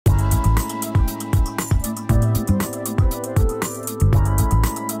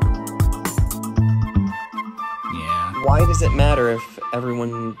Why does it matter if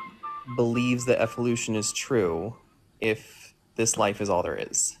everyone believes that evolution is true if this life is all there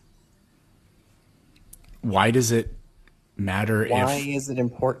is? Why does it matter Why if is it what?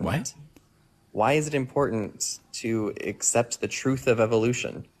 important? Why is it important to accept the truth of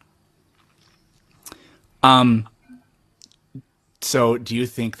evolution? So do you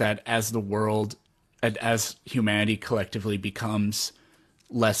think that as the world and as humanity collectively becomes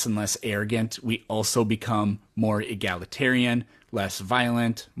less and less arrogant, we also become more egalitarian, less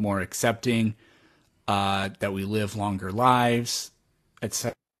violent, more accepting, that we live longer lives,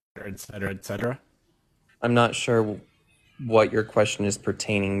 etc., etc., etc.? I'm not sure what your question is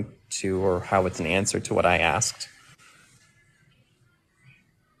pertaining to or how it's an answer to what I asked.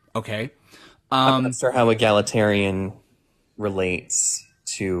 Okay. I'm not sure how egalitarian relates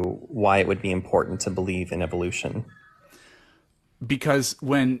to why it would be important to believe in evolution. Because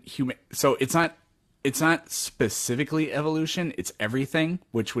when human so it's not specifically evolution, it's everything,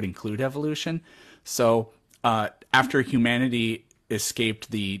 which would include evolution. So after humanity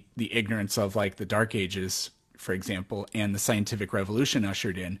escaped the ignorance of like the dark ages, for example, and the scientific revolution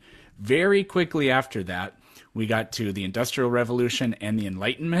ushered in, very quickly after that we got to the industrial revolution and the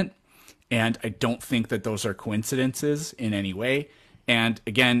enlightenment, and I don't think that those are coincidences in any way. And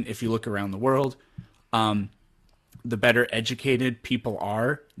again, if you look around the world, the better educated people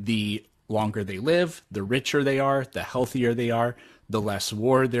are, the longer they live, the richer they are, the healthier they are, the less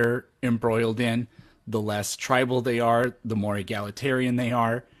war they're embroiled in, the less tribal they are, the more egalitarian they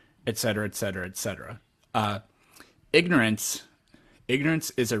are, et cetera, et cetera, et cetera. Ignorance,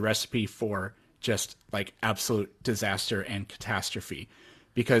 ignorance is a recipe for just like absolute disaster and catastrophe,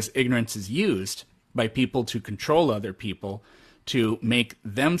 because ignorance is used by people to control other people, to make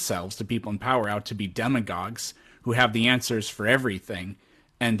themselves, the people in power, out to be demagogues who have the answers for everything,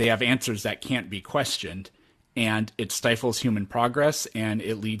 and they have answers that can't be questioned, and it stifles human progress and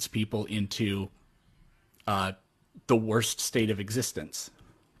it leads people into the worst state of existence.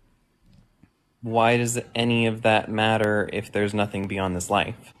 Why does any of that matter if there's nothing beyond this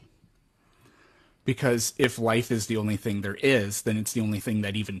life? Because if life is the only thing there is, then it's the only thing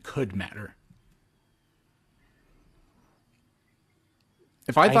that even could matter.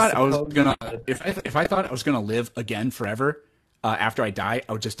 If I I thought I was suppose gonna, that, if I thought I was gonna live again forever, after I die,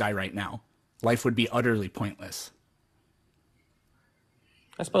 I would just die right now. Life would be utterly pointless.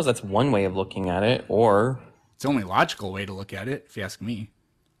 I suppose that's one way of looking at it, or It's the only logical way to look at it, if you ask me.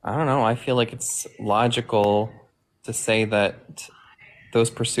 I don't know, I feel like it's logical to say that those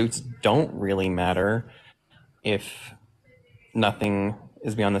pursuits don't really matter if nothing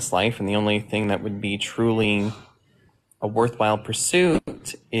is beyond this life, and the only thing that would be truly a worthwhile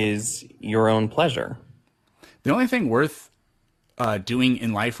pursuit is your own pleasure. The only thing worth doing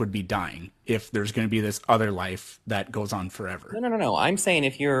in life would be dying, if there's going to be this other life that goes on No, forever. no, no, no. I'm saying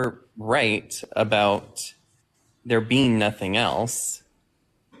if you're right about there being nothing else,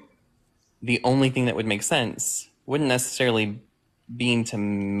 the only thing that would make sense wouldn't necessarily be to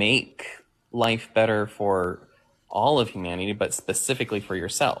make life better for all of humanity, but specifically for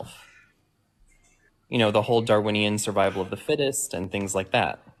yourself. You know, the whole Darwinian survival of the fittest and things like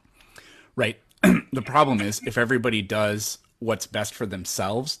that. Right. The problem is, if everybody does what's best for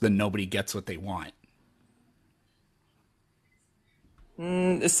themselves, then nobody gets what they want.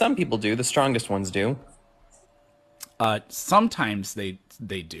 Some people do, the strongest ones do. Sometimes they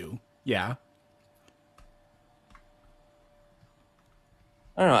do. Yeah.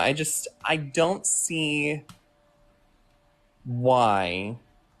 I don't know, I don't see why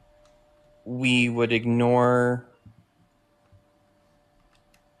we would ignore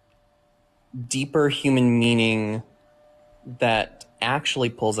deeper human meaning that actually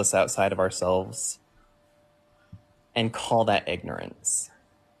pulls us outside of ourselves and call that ignorance.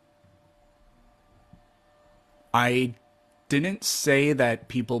 I didn't say that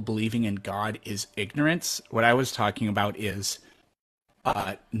people believing in God is ignorance. What I was talking about is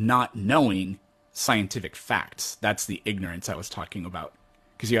not knowing scientific facts. That's the ignorance I was talking about.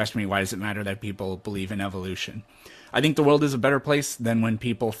 Because you asked me, why does it matter that people believe in evolution? I think the world is a better place than when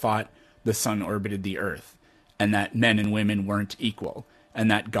people thought the sun orbited the earth, and that men and women weren't equal,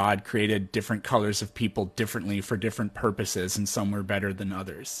 and that God created different colors of people differently for different purposes, and some were better than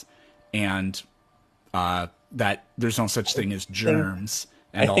others. And that there's no such thing as think germs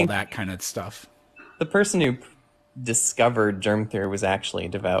I and all think that kind of stuff. the person who discovered germ theory was actually a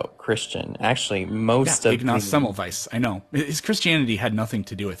devout Christian. Actually, Yeah, most of Ignaz the Semmelweis. I know. His Christianity had nothing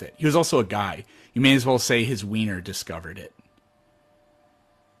to do with it. He was also a guy. You may as well say his wiener discovered it.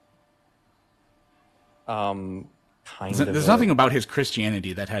 um There's kind of there's a nothing about his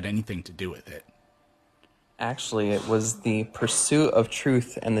Christianity that had anything to do with it. Actually, it was the pursuit of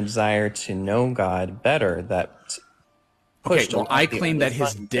truth and the desire to know God better that Okay, pushed a well, lot I of the claim early that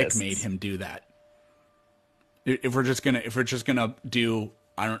his dick made scientists. him do that. If we're just gonna do,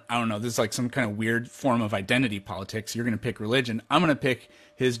 I don't know, this is like some kind of weird form of identity politics. You're gonna pick religion. I'm gonna pick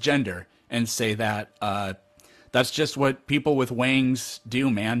his gender and say that that's just what people with wangs do,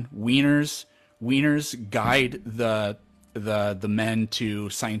 man. Wieners guide the men to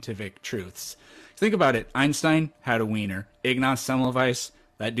scientific truths. Think about it. Einstein had a wiener. Ignaz Semmelweis,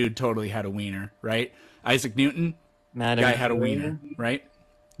 that dude totally had a wiener, right? Isaac Newton, guy Madame had a wiener, Curie, right?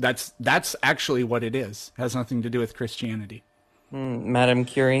 That's actually what it is. It has nothing to do with Christianity. Madame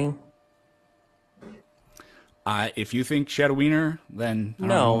Curie. If you think she had a wiener, then I don't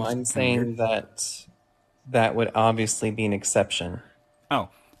know, No, it's I'm kind of weird. saying that that would obviously be an exception. Oh,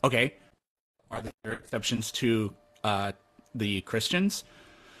 okay. Are there exceptions to the Christians?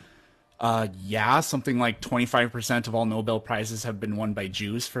 Yeah, something like 25% of all Nobel Prizes have been won by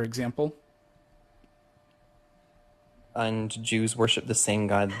Jews, for example. And Jews worship the same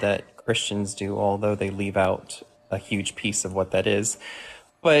God that Christians do, although they leave out a huge piece of what that is.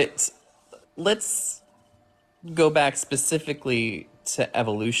 But let's go back specifically to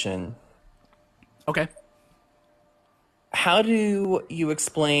evolution. Okay. How do you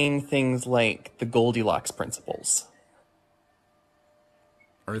explain things like the Goldilocks principles?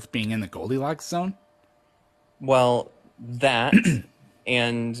 Earth being in the Goldilocks zone? Well, that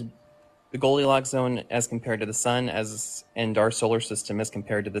and the Goldilocks zone as compared to the sun as and our solar system as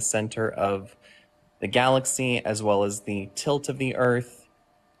compared to the center of the galaxy as well as the tilt of the earth,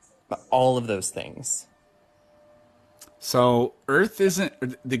 all of those things. So Earth isn't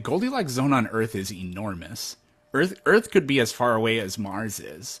the Goldilocks zone on Earth is enormous. Earth could be as far away as Mars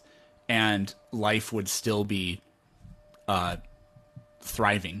is, and life would still be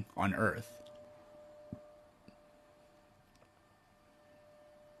thriving on Earth.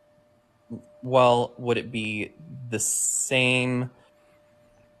 Well, would it be the same?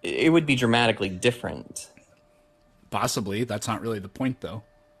 It would be dramatically different. Possibly. That's not really the point, though.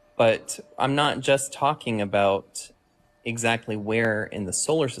 But I'm not just talking about exactly where in the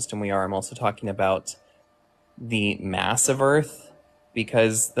solar system we are. I'm also talking about the mass of Earth,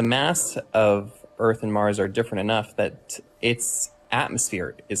 because the mass of Earth and Mars are different enough that its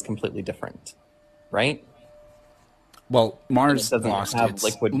atmosphere is completely different, right? Well, And it doesn't have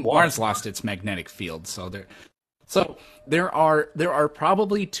liquid water. Mars lost its magnetic field, so there are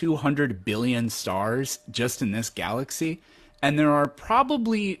probably 200 billion stars just in this galaxy, and there are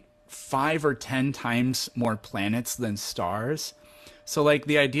probably 5 or 10 times more planets than stars. So like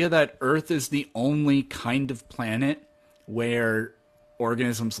the idea that Earth is the only kind of planet where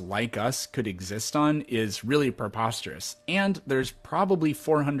organisms like us could exist on is really preposterous. And there's probably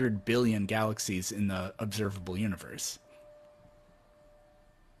 400 billion galaxies in the observable universe.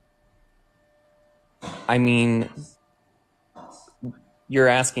 I mean, you're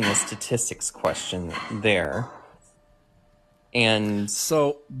asking a statistics question there. And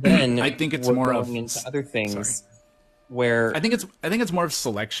So then I think it's we're more of going into other sorry. things where I think it's more of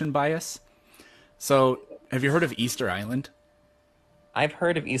selection bias. So have you heard of Easter Island? I've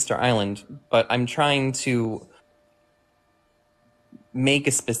heard of Easter Island, but I'm trying to make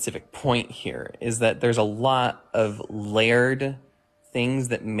a specific point here is that there's a lot of layered things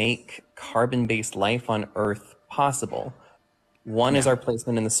that make carbon-based life on Earth possible. One is Yeah. our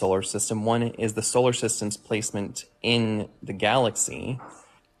placement in the solar system, one is the solar system's placement in the galaxy,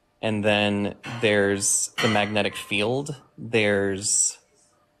 and then there's the magnetic field, there's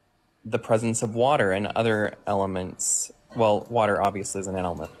the presence of water and other elements. Well, water obviously is an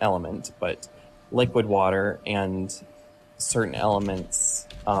element, but liquid water and certain elements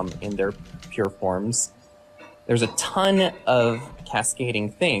in their pure forms. There's a ton of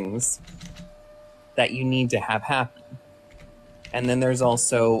cascading things that you need to have happen. And then there's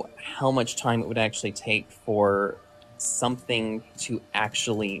also how much time it would actually take for something to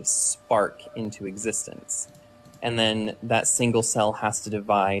actually spark into existence. And then that single cell has to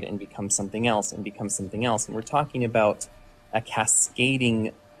divide and become something else and become something else. And we're talking about a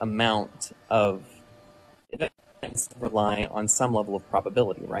cascading amount of events that rely on some level of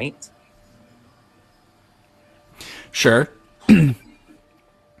probability, right? Sure.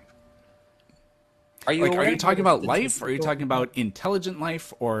 Are you Like, are aware you of what talking a about life? Or are you statistical talking about intelligent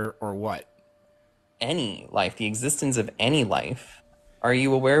life, or what? any life, the existence of any life? Are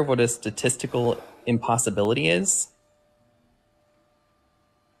you aware of what a statistical impossibility is?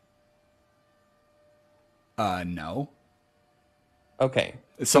 No. Okay.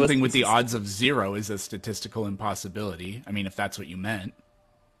 So Something with the odds of zero is a statistical impossibility. I mean, if that's what you meant.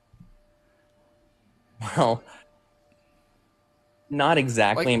 Well, not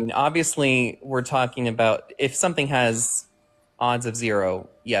exactly. Like, I mean, obviously, we're talking about if something has odds of zero,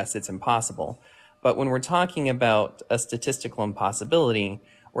 yes, it's impossible. But when we're talking about a statistical impossibility,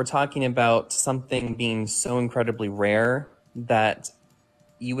 we're talking about something being so incredibly rare that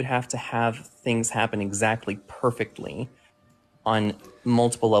you would have to have things happen exactly perfectly on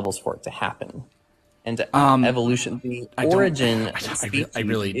multiple levels for it to happen. And evolution, the I don't, origin of I species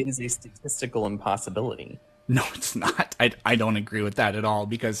really, is a statistical impossibility. no, it's not. I don't agree with that at all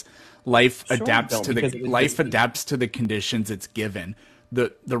because life Sure, you adapts don't, to the because it would life just be adapts to the conditions it's given.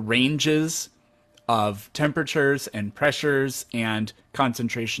 The ranges of temperatures and pressures and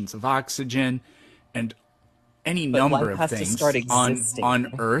concentrations of oxygen and any but number life of has to start things on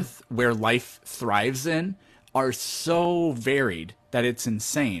existing. Earth where life thrives in are so varied that it's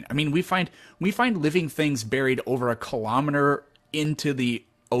insane. I mean, we find living things buried over a kilometer into the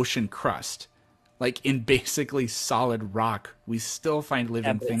ocean crust. Like in basically solid rock, we still find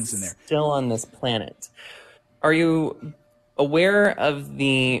Yeah, living but things in it's there. still on this planet. Are you aware of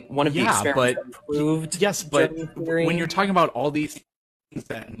the one of the Yeah, experiments but that proved yes, but germ when you're theory? talking about all these things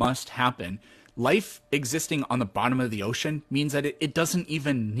that must happen, life existing on the bottom of the ocean means that it doesn't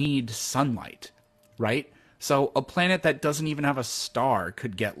even need sunlight, right? So a planet that doesn't even have a star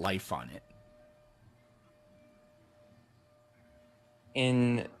could get life on it.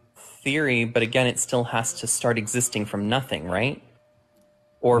 In theory, but again, it still has to start existing from nothing, right?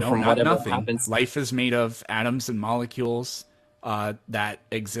 Or No, from not whatever nothing. happens. Life is made of atoms and molecules that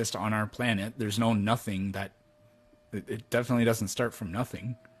exist on our planet. There's no nothing that it definitely doesn't start from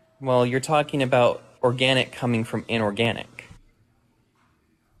nothing. Well, you're talking about organic coming from inorganic.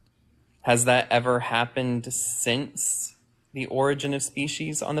 Has that ever happened since the origin of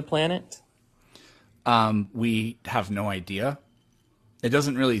species on the planet? We have no idea. It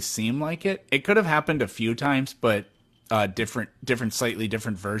doesn't really seem like it. It could have happened a few times, but slightly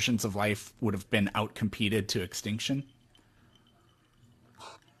different versions of life would have been outcompeted to extinction.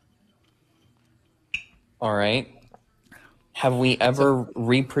 All right. Have we So, ever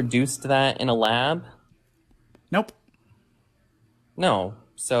reproduced that in a lab? nope. No.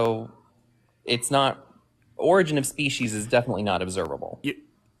 So it's not, origin of species is definitely not observable. You,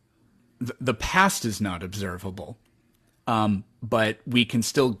 the past is not observable, but we can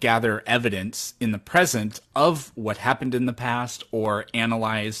still gather evidence in the present of what happened in the past or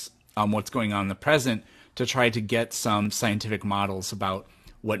analyze what's going on in the present to try to get some scientific models about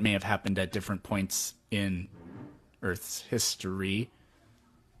what may have happened at different points in Earth's history.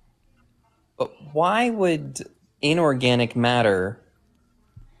 But why would inorganic matter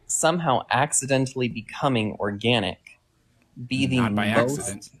somehow accidentally becoming organic be the Not by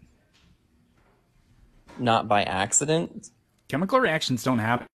accident. most, not by accident? Chemical reactions don't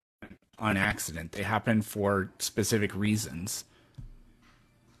happen on accident. They happen for specific reasons.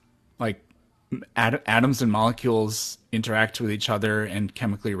 Like atoms and molecules interact with each other and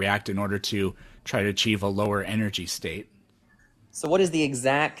chemically react in order to try to achieve a lower energy state. So, what is the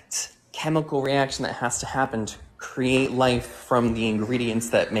exact chemical reaction that has to happen to create life from the ingredients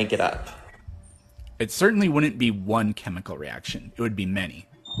that make it up? It certainly wouldn't be one chemical reaction. It would be many.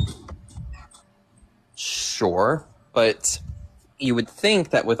 Sure, but you would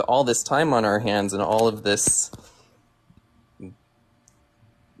think that with all this time on our hands and all of this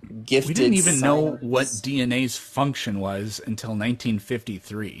We didn't gifted even know what science. DNA's function was until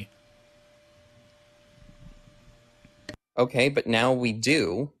 1953. Okay, but now we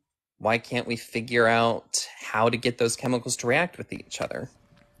do. Why can't we figure out how to get those chemicals to react with each other?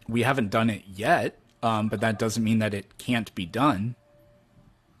 We haven't done it yet, but that doesn't mean that it can't be done.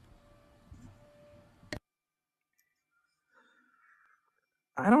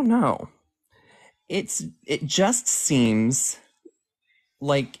 I don't know. It just seems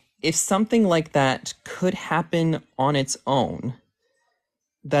like if something like that could happen on its own,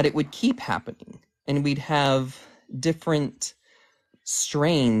 that it would keep happening and we'd have different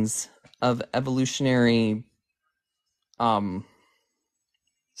strains of evolutionary um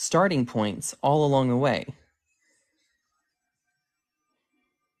starting points all along the way.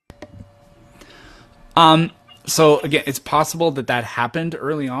 So again, it's possible that that happened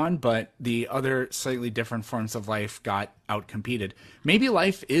early on, but the other slightly different forms of life got outcompeted. Maybe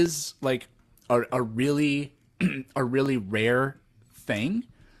life is like a really a really rare thing,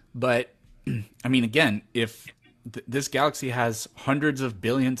 but I mean, again, if this galaxy has hundreds of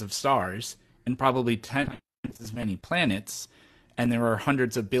billions of stars and probably 10 as many planets, and there are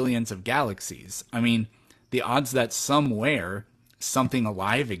hundreds of billions of galaxies, I mean, the odds that somewhere something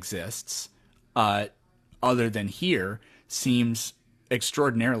alive exists uh, other than here seems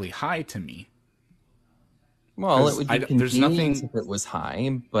extraordinarily high to me. Well, it Because would be there's convenient nothing. if it was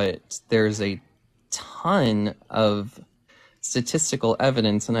high, but there's a ton of statistical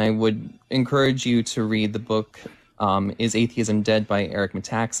evidence, and I would encourage you to read the book Is Atheism Dead by Eric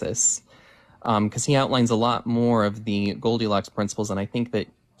Metaxas, because he outlines a lot more of the Goldilocks principles than I think that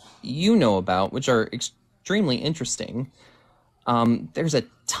you know about, which are extremely interesting. There's a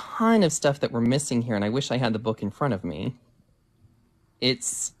ton of stuff that we're missing here, and I wish I had the book in front of me.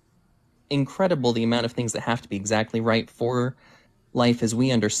 It's incredible the amount of things that have to be exactly right for life as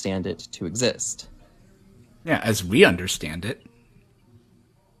we understand it to exist. Yeah, as we understand it.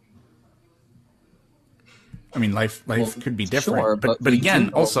 I mean, Well, life could be different, sure, but but we do again,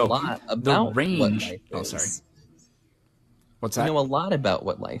 know a also lot the about what range. life Oh, sorry. is. What's We that? know a lot about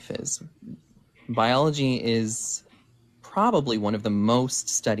what life is. Biology is probably one of the most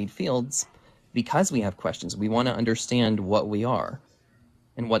studied fields because we have questions. We want to understand what we are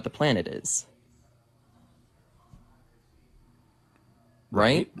and what the planet is,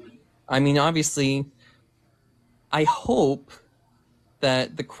 right? Right. I mean, obviously, I hope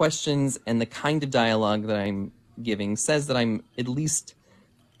that the questions and the kind of dialogue that I'm giving says that I'm at least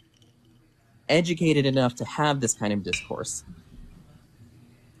educated enough to have this kind of discourse.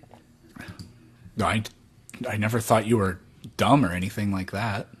 No, I never thought you were dumb or anything like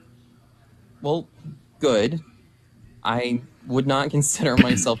that. Well, good. I would not consider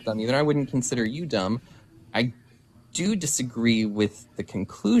myself dumb either. I wouldn't consider you dumb. I do disagree with the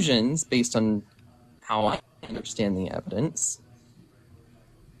conclusions based on how I understand the evidence.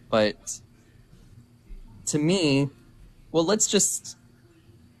 But to me, well, let's just.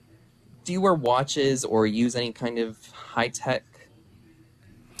 Do you wear watches or use any kind of high tech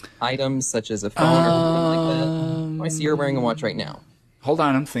items such as a phone or something like that? Oh, I see you're wearing a watch right now. Hold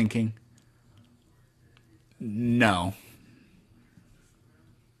on, I'm thinking. No.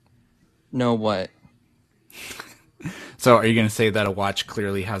 No, what? So, are you going to say that a watch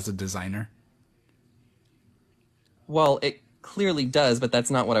clearly has a designer? Well, it clearly does, but that's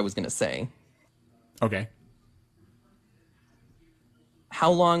not what I was going to say. Okay.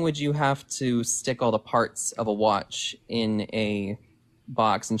 How long would you have to stick all the parts of a watch in a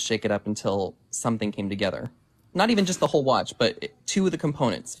box and shake it up until something came together? Not even just the whole watch, but two of the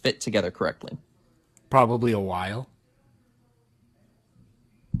components fit together correctly. Probably a while.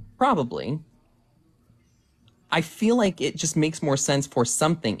 Probably. I feel like it just makes more sense for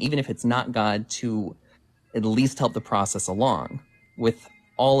something, even if it's not God, to at least help the process along with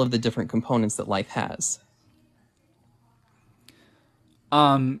all of the different components that life has.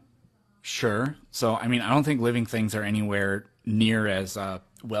 Sure. So, I mean, I don't think living things are anywhere near as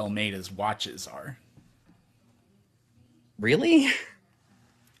well made as watches are. Really? Have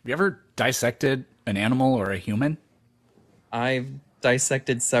you ever dissected an animal or a human? I've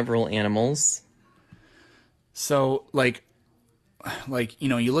dissected several animals. So,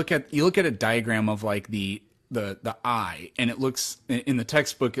 you look at a diagram of like the eye, and it looks in the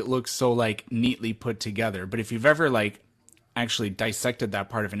textbook it looks so like neatly put together. But if you've ever like actually dissected that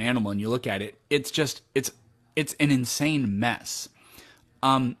part of an animal and you look at it, it's an insane mess.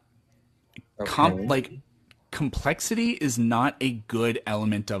 Okay. Like complexity is not a good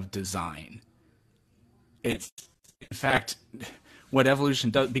element of design. It's in fact what evolution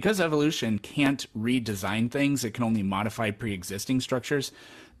does, because evolution can't redesign things, it can only modify pre-existing structures.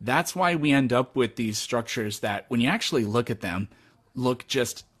 That's why we end up with these structures that when you actually look at them look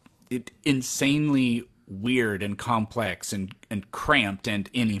just insanely weird and complex and cramped and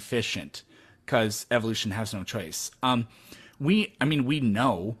inefficient, because evolution has no choice. We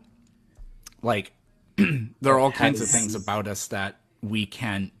know, like, there are all kinds of Has things about us that we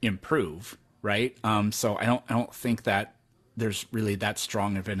can improve, right? So I don't think that there's really that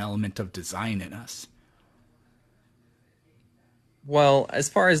strong of an element of design in us. Well, as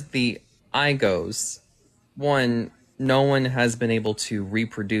far as the eye goes, one, no one has been able to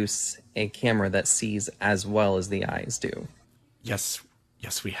reproduce a camera that sees as well as the eyes do. Yes,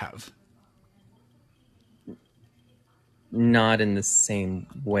 yes, we have. Not in the same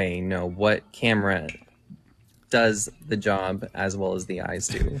way, no. What camera does the job as well as the eyes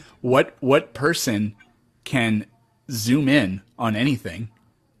do? What person can zoom in on anything?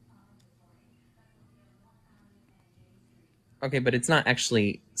 Okay, but it's not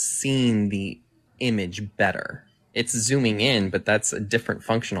actually seeing the image better. It's zooming in, but that's a different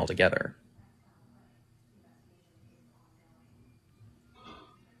function altogether.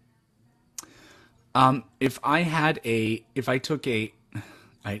 If I took a,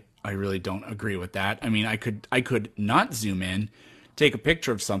 I really don't agree with that. I mean, I could not zoom in, take a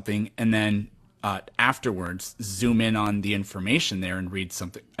picture of something, and then afterwards zoom in on the information there and read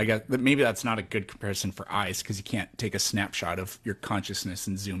something. I guess that maybe that's not a good comparison for eyes because you can't take a snapshot of your consciousness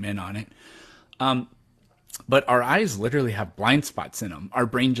and zoom in on it. But our eyes literally have blind spots in them. Our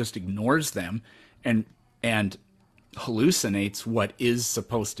brain just ignores them and hallucinates what is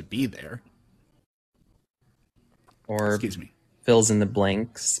supposed to be there. Or Excuse me. fills in the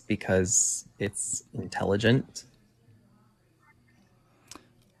blanks because it's intelligent.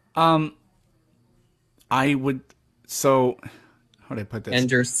 I would. So, how would I put this?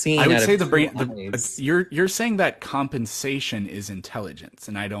 And you're seeing I would out say of the brain. two eyes. You're saying that compensation is intelligence,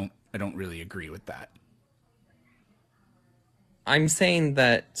 and I don't really agree with that. I'm saying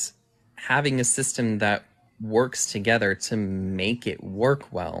that having a system that works together to make it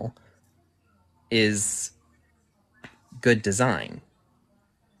work well is good design.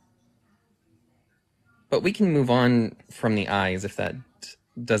 But we can move on from the eyes if that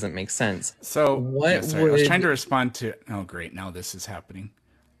doesn't make sense. So, What sorry, I was would- trying to respond to. Oh, great! Now this is happening.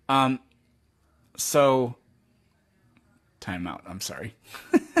 So, timeout. I'm sorry.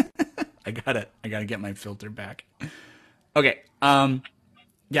 I gotta get my filter back. Okay.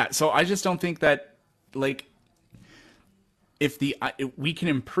 Yeah. So I just don't think that like if we can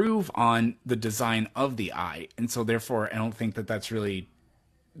improve on the design of the eye, and so therefore I don't think that that's really.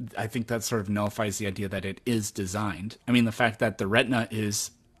 I think that sort of nullifies the idea that it is designed. I mean, the fact that the retina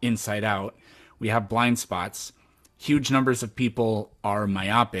is inside out, we have blind spots, huge numbers of people are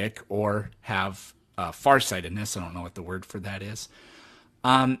myopic or have farsightedness. I don't know what the word for that is.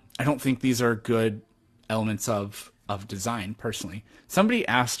 I don't think these are good elements of design, personally. Somebody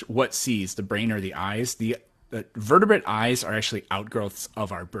asked what sees, the brain or the eyes. The vertebrate eyes are actually outgrowths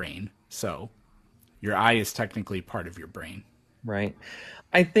of our brain. So your eye is technically part of your brain. Right.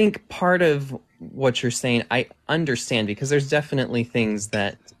 I think part of what you're saying, I understand because there's definitely things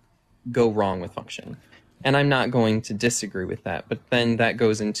that go wrong with function. And I'm not going to disagree with that. But then that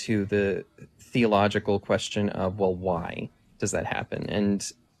goes into the theological question of, well, why does that happen? And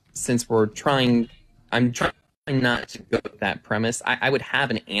since I'm trying not to go with that premise, I would have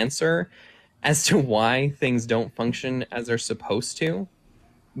an answer as to why things don't function as they're supposed to.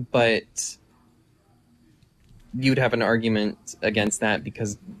 But you'd have an argument against that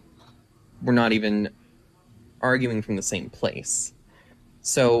because we're not even arguing from the same place.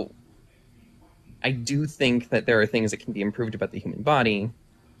 So I do think that there are things that can be improved about the human body.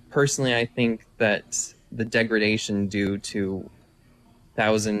 Personally, I think that the degradation due to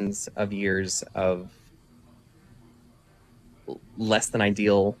thousands of years of less than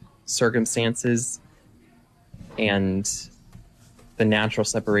ideal circumstances and the natural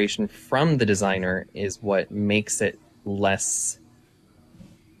separation from the designer is what makes it less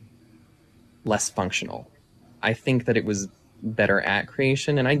functional. I think that it was better at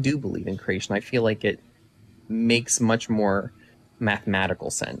creation, and I do believe in creation. I feel like it makes much more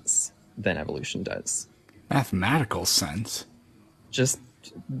mathematical sense than evolution does. Mathematical sense? Just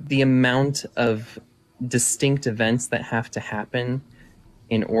the amount of distinct events that have to happen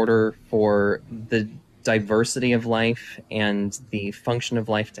in order for the diversity of life and the function of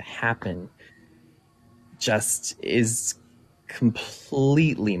life to happen just is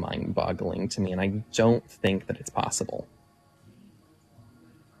completely mind-boggling to me, and I don't think that it's possible.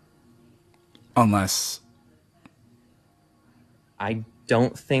 Unless I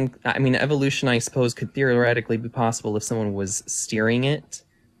don't think... I mean, evolution, I suppose, could theoretically be possible if someone was steering it,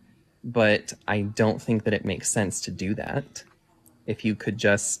 but I don't think that it makes sense to do that. If you could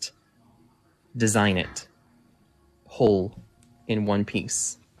just design it whole in one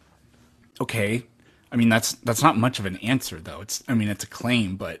piece. okay. I mean, that's not much of an answer, though. It's a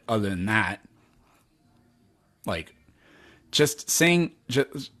claim, but other than that, like, just saying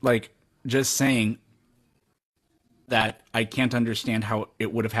that I can't understand how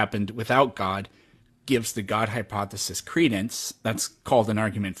it would have happened without God gives the God hypothesis credence. That's called an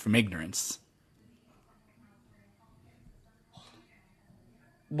argument from ignorance.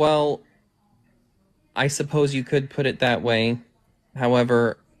 Well, I suppose you could put it that way.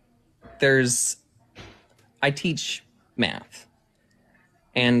 However, I teach math,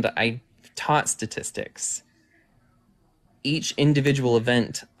 and I taught statistics. Each individual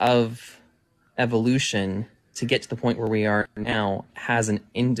event of evolution to get to the point where we are now has an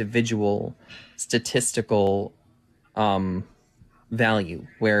individual statistical value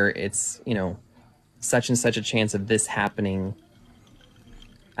where it's, such and such a chance of this happening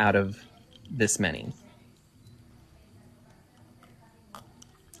out of this many.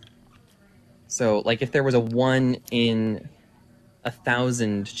 So, like, if there was a 1 in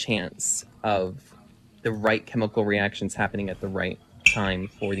 1,000 chance of the right chemical reactions happening at the right time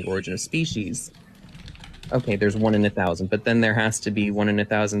for the origin of species. Okay, there's 1 in 1,000, but then there has to be 1 in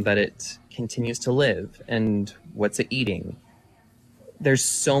 1,000 that it continues to live, and what's it eating? There's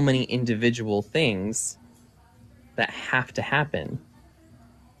so many individual things that have to happen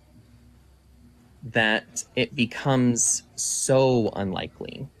that it becomes so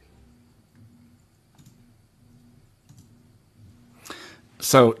unlikely.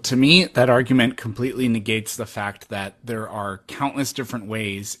 So to me, that argument completely negates the fact that there are countless different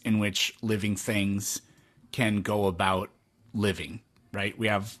ways in which living things can go about living, right? We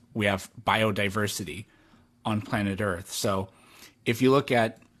have biodiversity on planet Earth. So if you look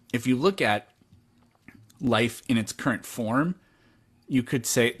at life in its current form, you could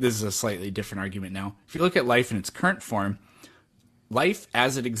say this is a slightly different argument now. If you look at life in its current form, life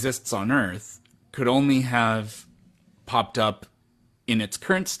as it exists on Earth could only have popped up in its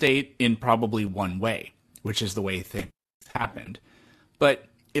current state in probably one way, which is the way things happened. But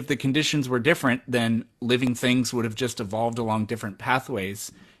if the conditions were different, then living things would have just evolved along different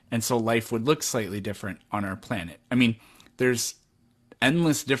pathways, and so life would look slightly different on our planet. I mean, there's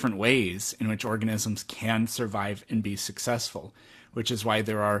endless different ways in which organisms can survive and be successful, which is why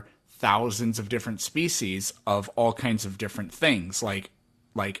there are thousands of different species of all kinds of different things, like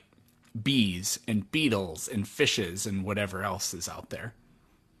bees and beetles and fishes and whatever else is out there.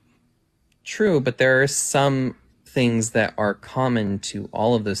 True, but there are some things that are common to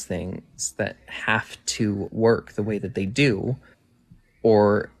all of those things that have to work the way that they do,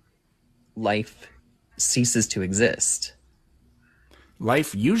 or life ceases to exist.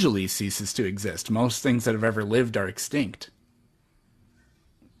 Life usually ceases to exist. Most things that have ever lived are extinct.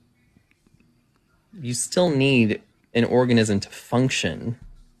 You still need an organism to function.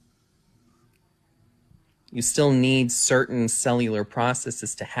 You still need certain cellular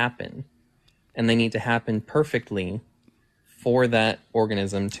processes to happen, and they need to happen perfectly for that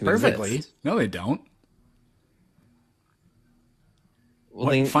organism to Perfectly? exist. No, they don't. Well,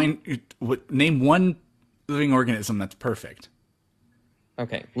 Name one living organism that's perfect.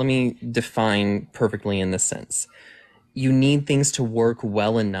 okay, let me define perfectly in this sense. You need things to work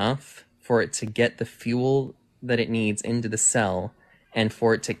well enough for it to get the fuel that it needs into the cell and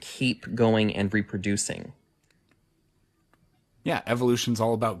for it to keep going and reproducing. Yeah, evolution's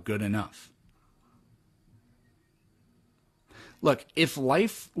all about good enough. Look, if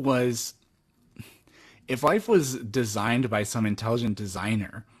life was designed by some intelligent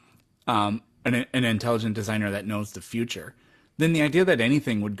designer, an intelligent designer that knows the future, then the idea that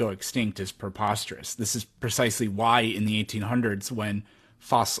anything would go extinct is preposterous. This is precisely why in the 1800s,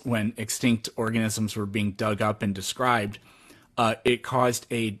 when extinct organisms were being dug up and described, it caused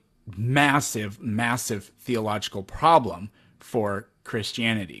a massive, massive theological problem for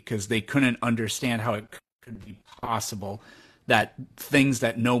Christianity, because they couldn't understand how it could be possible that things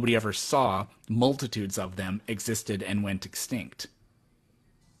that nobody ever saw, multitudes of them, existed and went extinct.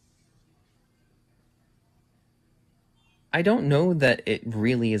 I don't know that it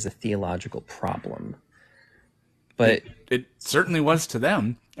really is a theological problem, but It certainly was to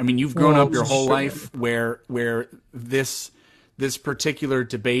them. I mean, you've grown up your whole sure. life where this particular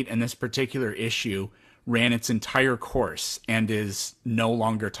debate and this particular issue ran its entire course and is no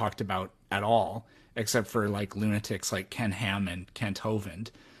longer talked about at all, except for like lunatics like Ken Ham and Kent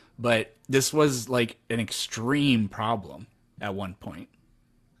Hovind. But this was like an extreme problem at one point.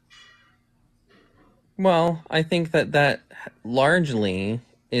 Well, I think that largely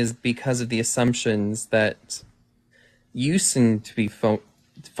is because of the assumptions that you seem to be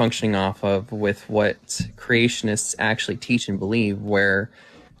functioning off of with what creationists actually teach and believe, where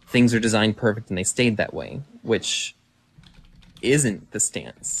things are designed perfect and they stayed that way, which isn't the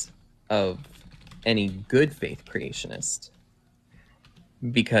stance of any good faith creationist.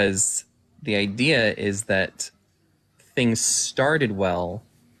 Because the idea is that things started well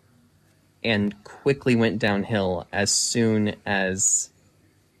and quickly went downhill as soon as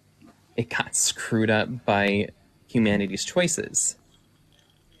it got screwed up by humanity's choices.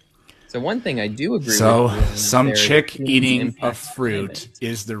 So one thing I do agree with. So is some there's chick human eating a impact fruit behind it.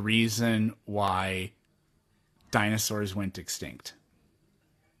 is the reason why dinosaurs went extinct.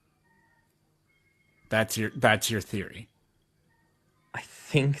 That's your theory. I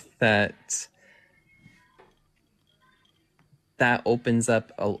think that opens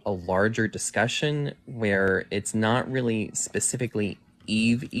up a larger discussion where it's not really specifically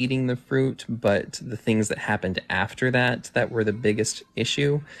Eve eating the fruit, but the things that happened after that were the biggest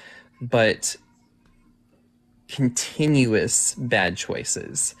issue. But continuous bad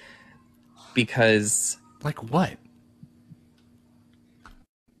choices, because Like what?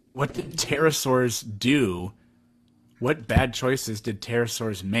 What did pterosaurs do What bad choices did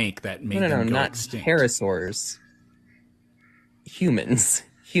pterosaurs make that No, made no, no, them go not extinct? pterosaurs. Humans.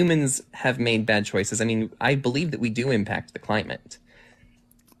 Humans have made bad choices. I mean, I believe that we do impact the climate.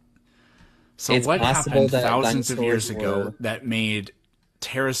 So It's what possible happened that thousands of dinosaurs years ago were. that made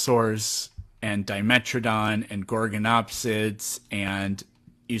pterosaurs and Dimetrodon and Gorgonopsids and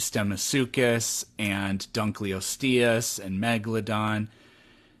Eustenosuchus and Dunkleosteus and Megalodon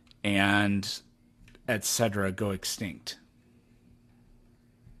and etc. go extinct?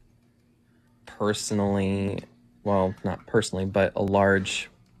 Personally, well, not personally, but a large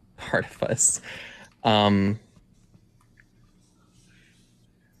part of us. Um,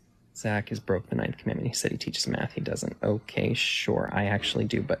 Zach has broke the ninth commandment. He said he teaches math. He doesn't. Okay, sure. I actually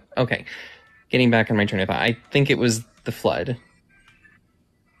do, but okay. Getting back on my train of thought, I think it was the flood.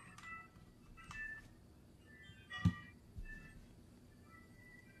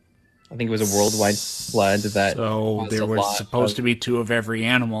 I think it was a worldwide flood that So caused there a was lot supposed of. to be two of every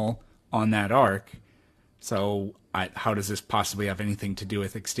animal on that ark. So how does this possibly have anything to do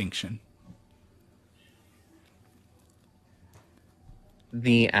with extinction?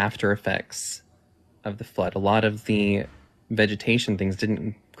 The after effects of the flood. A lot of the vegetation things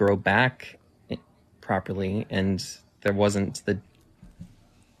didn't grow back properly, and there wasn't the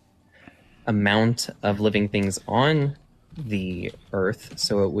amount of living things on the earth,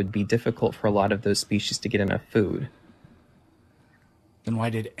 so it would be difficult for a lot of those species to get enough food. Then why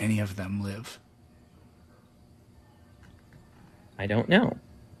did any of them live? I don't know.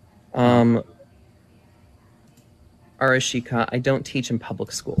 Oh, Arashika, I don't teach in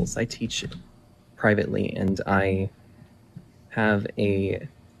public schools. I teach privately, and I have a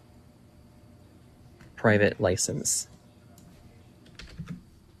private license.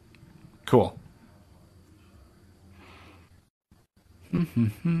 cool.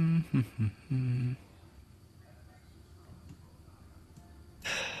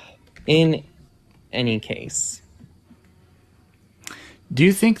 In any case, Do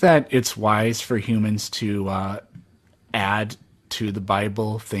you think that it's wise for humans to add to the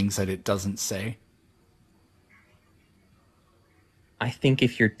Bible things that it doesn't say? I think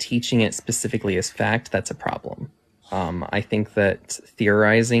if you're teaching it specifically as fact, that's a problem. I think that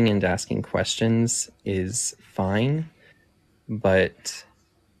theorizing and asking questions is fine, but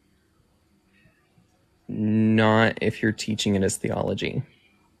not if you're teaching it as theology.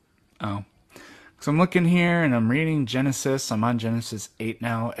 Oh. So I'm looking here and I'm reading Genesis. I'm on Genesis 8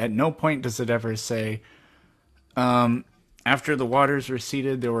 now. At no point does it ever say, after the waters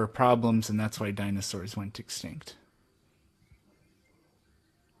receded, there were problems, and that's why dinosaurs went extinct.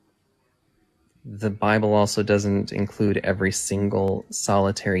 The Bible also doesn't include every single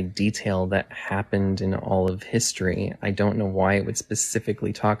solitary detail that happened in all of history. I don't know why it would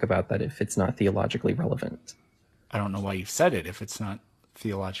specifically talk about that if it's not theologically relevant. I don't know why you've said it if it's not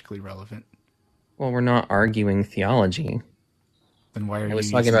theologically relevant. Well, we're not arguing theology. Then why are I you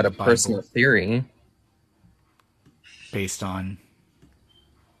was talking using about the a personal Bible theory based on?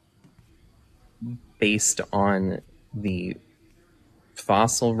 based on the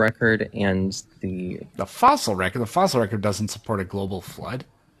fossil record and the. The fossil record? The fossil record doesn't support a global flood.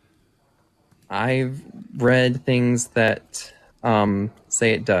 I've read things that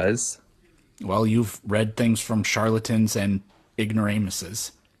say it does. Well, you've read things from charlatans and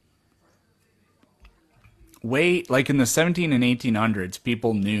ignoramuses. Way like in the 17 and 1800s,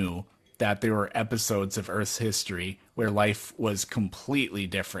 people knew that there were episodes of Earth's history where life was completely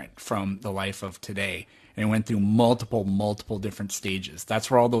different from the life of today, and it went through multiple different stages.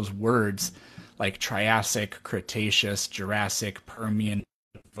 That's where all those words like Triassic, Cretaceous, Jurassic, Permian,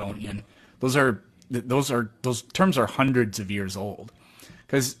 Devonian, those terms are hundreds of years old.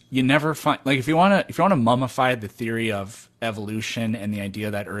 Because you never find, like, if you want to mummify the theory of evolution and the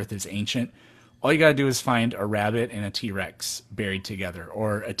idea that Earth is ancient, all you gotta do is find a rabbit and a T-Rex buried together,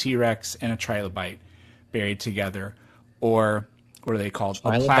 or a T-Rex and a trilobite buried together, or what are they called?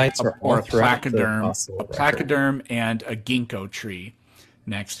 Trilobites are all A throughout the placoderm, fossil record. and a ginkgo tree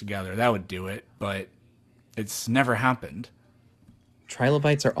next together. That would do it, but it's never happened.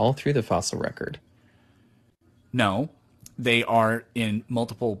 Trilobites are all through the fossil record. No, they are in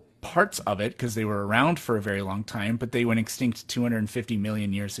multiple parts of it because they were around for a very long time, but they went extinct 250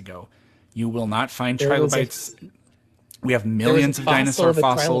 million years ago. You will not find There was a trilobites. We have there was a millions of fossil dinosaur of a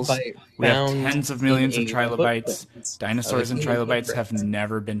fossils. trilobite We have found tens of in millions of a trilobites. footprint of a Dinosaurs and human trilobites have footprint.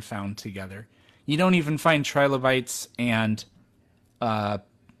 never been found together. You don't even find trilobites and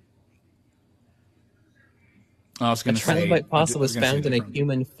I was A going to say trilobite I fossil was was going to say found in a different.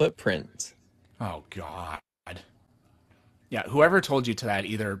 human footprint. Oh God. Yeah, whoever told you to that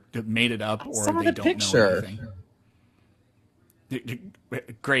either made it up I or saw they the don't know picture. anything.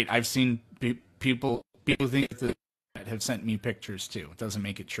 Great. I've seen people think that have sent me pictures too. It doesn't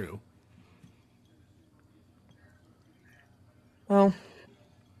make it true. Well,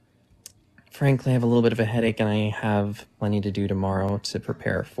 frankly, I have a little bit of a headache and I have plenty to do tomorrow to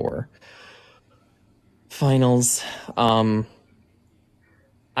prepare for finals.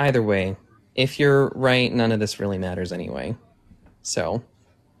 Either way, if you're right, none of this really matters anyway. So,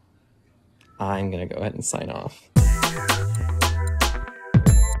 I'm gonna go ahead and sign off.